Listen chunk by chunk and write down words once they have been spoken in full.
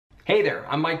Hey there,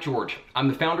 I'm Mike George. I'm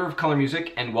the founder of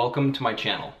ColorMusic and welcome to my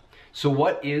channel. So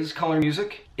what is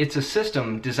ColorMusic? It's a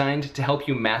system designed to help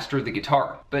you master the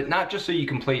guitar, but not just so you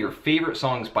can play your favorite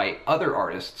songs by other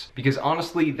artists, because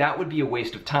honestly that would be a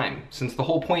waste of time, since the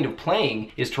whole point of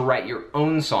playing is to write your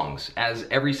own songs, as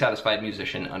every satisfied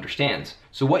musician understands.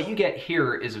 So what you get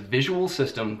here is a visual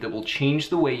system that will change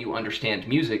the way you understand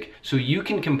music so you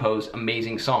can compose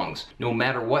amazing songs, no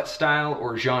matter what style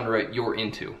or genre you're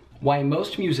into. Why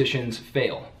most musicians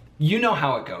fail. You know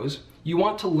how it goes. You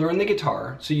want to learn the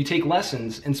guitar, so you take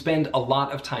lessons and spend a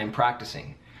lot of time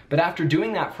practicing. But after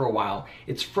doing that for a while,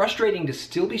 it's frustrating to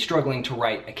still be struggling to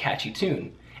write a catchy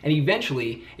tune. And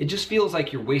eventually, it just feels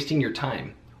like you're wasting your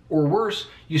time. Or worse,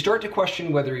 you start to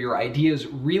question whether your ideas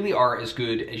really are as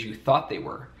good as you thought they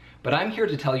were. But I'm here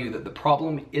to tell you that the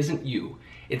problem isn't you.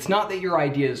 It's not that your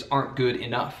ideas aren't good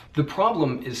enough. The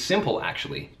problem is simple,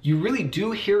 actually. You really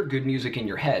do hear good music in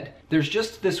your head. There's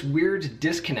just this weird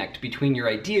disconnect between your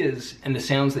ideas and the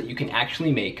sounds that you can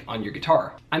actually make on your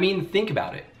guitar. I mean, think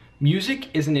about it. Music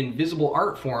is an invisible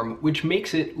art form, which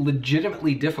makes it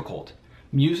legitimately difficult.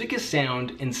 Music is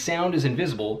sound, and sound is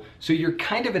invisible, so you're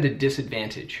kind of at a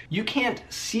disadvantage. You can't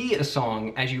see a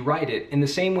song as you write it in the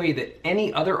same way that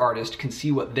any other artist can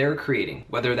see what they're creating,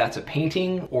 whether that's a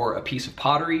painting, or a piece of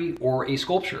pottery, or a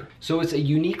sculpture. So it's a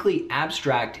uniquely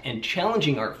abstract and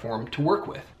challenging art form to work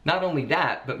with. Not only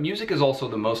that, but music is also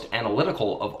the most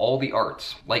analytical of all the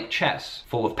arts, like chess,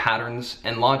 full of patterns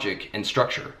and logic and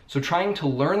structure. So trying to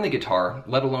learn the guitar,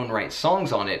 let alone write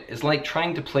songs on it, is like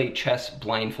trying to play chess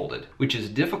blindfolded, which is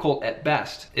difficult at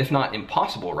best, if not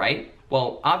impossible, right?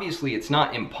 Well, obviously it's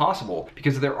not impossible,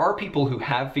 because there are people who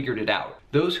have figured it out.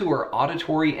 Those who are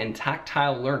auditory and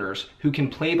tactile learners who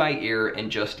can play by ear and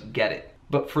just get it.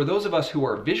 But for those of us who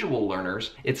are visual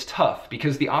learners, it's tough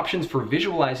because the options for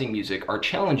visualizing music are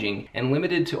challenging and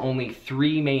limited to only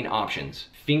three main options: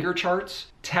 finger charts,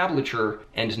 tablature,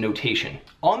 and notation.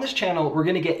 On this channel, we're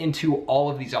going to get into all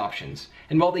of these options.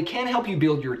 And while they can help you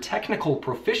build your technical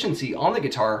proficiency on the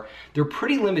guitar, they're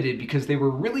pretty limited because they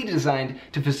were really designed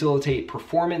to facilitate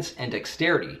performance and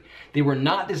dexterity. They were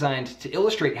not designed to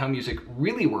illustrate how music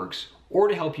really works or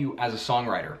to help you as a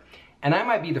songwriter. And I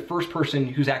might be the first person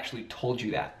who's actually told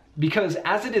you that. Because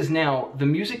as it is now, the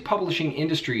music publishing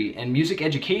industry and music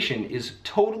education is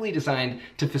totally designed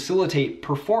to facilitate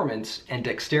performance and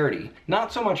dexterity,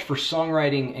 not so much for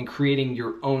songwriting and creating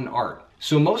your own art.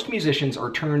 So most musicians are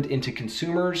turned into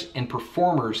consumers and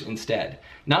performers instead,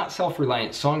 not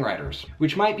self-reliant songwriters,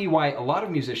 which might be why a lot of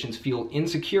musicians feel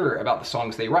insecure about the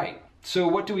songs they write. So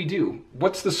what do we do?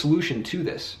 What's the solution to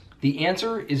this? The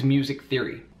answer is music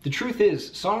theory. The truth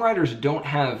is, songwriters don't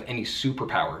have any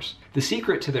superpowers. The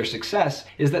secret to their success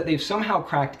is that they've somehow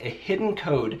cracked a hidden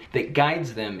code that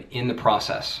guides them in the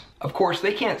process. Of course,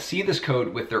 they can't see this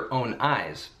code with their own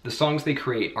eyes. The songs they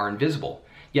create are invisible.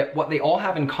 Yet what they all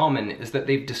have in common is that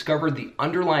they've discovered the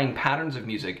underlying patterns of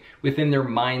music within their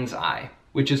mind's eye,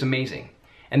 which is amazing.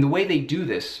 And the way they do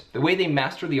this, the way they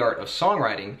master the art of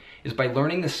songwriting, is by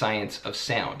learning the science of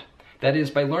sound. That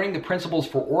is, by learning the principles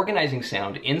for organizing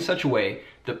sound in such a way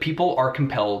that people are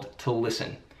compelled to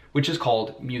listen, which is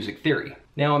called music theory.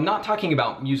 Now, I'm not talking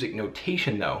about music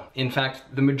notation though. In fact,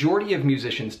 the majority of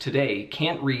musicians today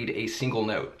can't read a single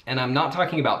note. And I'm not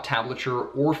talking about tablature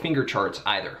or finger charts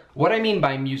either. What I mean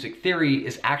by music theory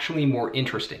is actually more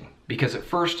interesting, because at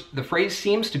first, the phrase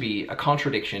seems to be a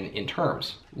contradiction in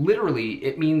terms. Literally,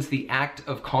 it means the act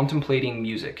of contemplating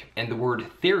music, and the word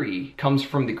theory comes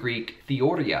from the Greek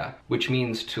theoria, which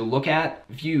means to look at,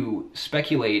 view,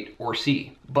 speculate, or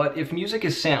see. But if music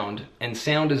is sound, and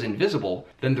sound is invisible,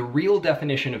 then the real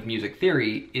definition of music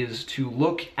theory is to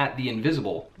look at the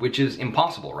invisible, which is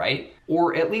impossible, right?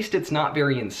 Or at least it's not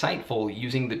very insightful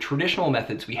using the traditional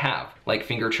methods we have, like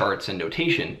finger charts and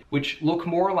notation, which look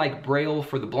more like Braille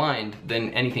for the blind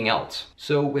than anything else.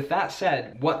 So with that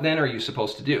said, what then are you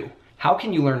supposed to do? How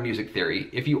can you learn music theory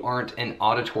if you aren't an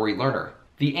auditory learner?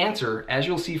 The answer, as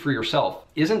you'll see for yourself,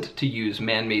 isn't to use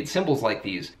man-made symbols like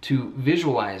these to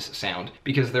visualize sound,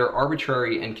 because they're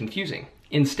arbitrary and confusing.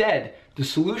 Instead, the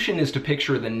solution is to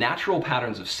picture the natural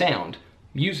patterns of sound,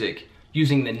 music,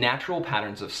 using the natural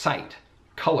patterns of sight,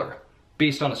 color,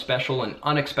 based on a special and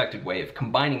unexpected way of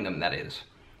combining them, that is.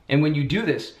 And when you do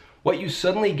this, what you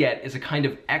suddenly get is a kind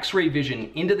of X-ray vision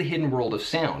into the hidden world of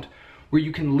sound, where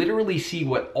you can literally see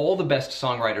what all the best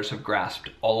songwriters have grasped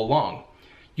all along.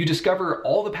 You discover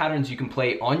all the patterns you can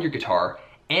play on your guitar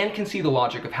and can see the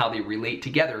logic of how they relate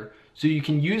together, so you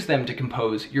can use them to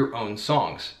compose your own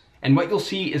songs. And what you'll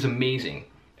see is amazing,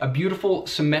 a beautiful,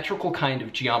 symmetrical kind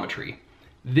of geometry.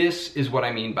 This is what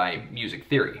I mean by music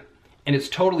theory. And it's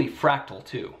totally fractal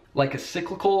too, like a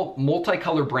cyclical,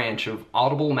 multicolor branch of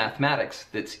audible mathematics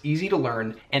that's easy to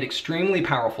learn and extremely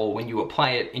powerful when you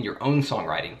apply it in your own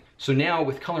songwriting. So now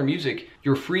with ColorMusic,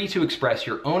 you're free to express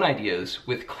your own ideas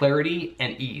with clarity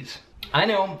and ease. I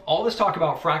know all this talk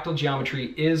about fractal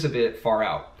geometry is a bit far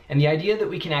out, and the idea that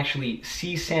we can actually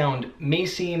see sound may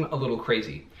seem a little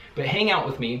crazy. But hang out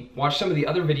with me, watch some of the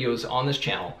other videos on this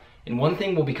channel, and one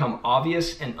thing will become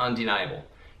obvious and undeniable.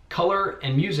 Color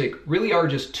and music really are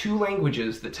just two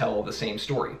languages that tell the same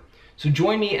story. So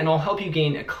join me and I'll help you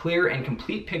gain a clear and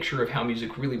complete picture of how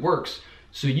music really works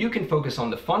so you can focus on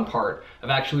the fun part of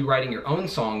actually writing your own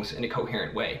songs in a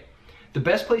coherent way. The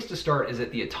best place to start is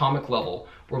at the atomic level,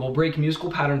 where we'll break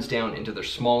musical patterns down into their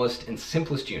smallest and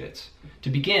simplest units. To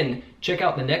begin, check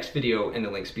out the next video in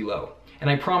the links below. And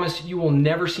I promise you will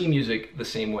never see music the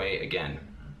same way again.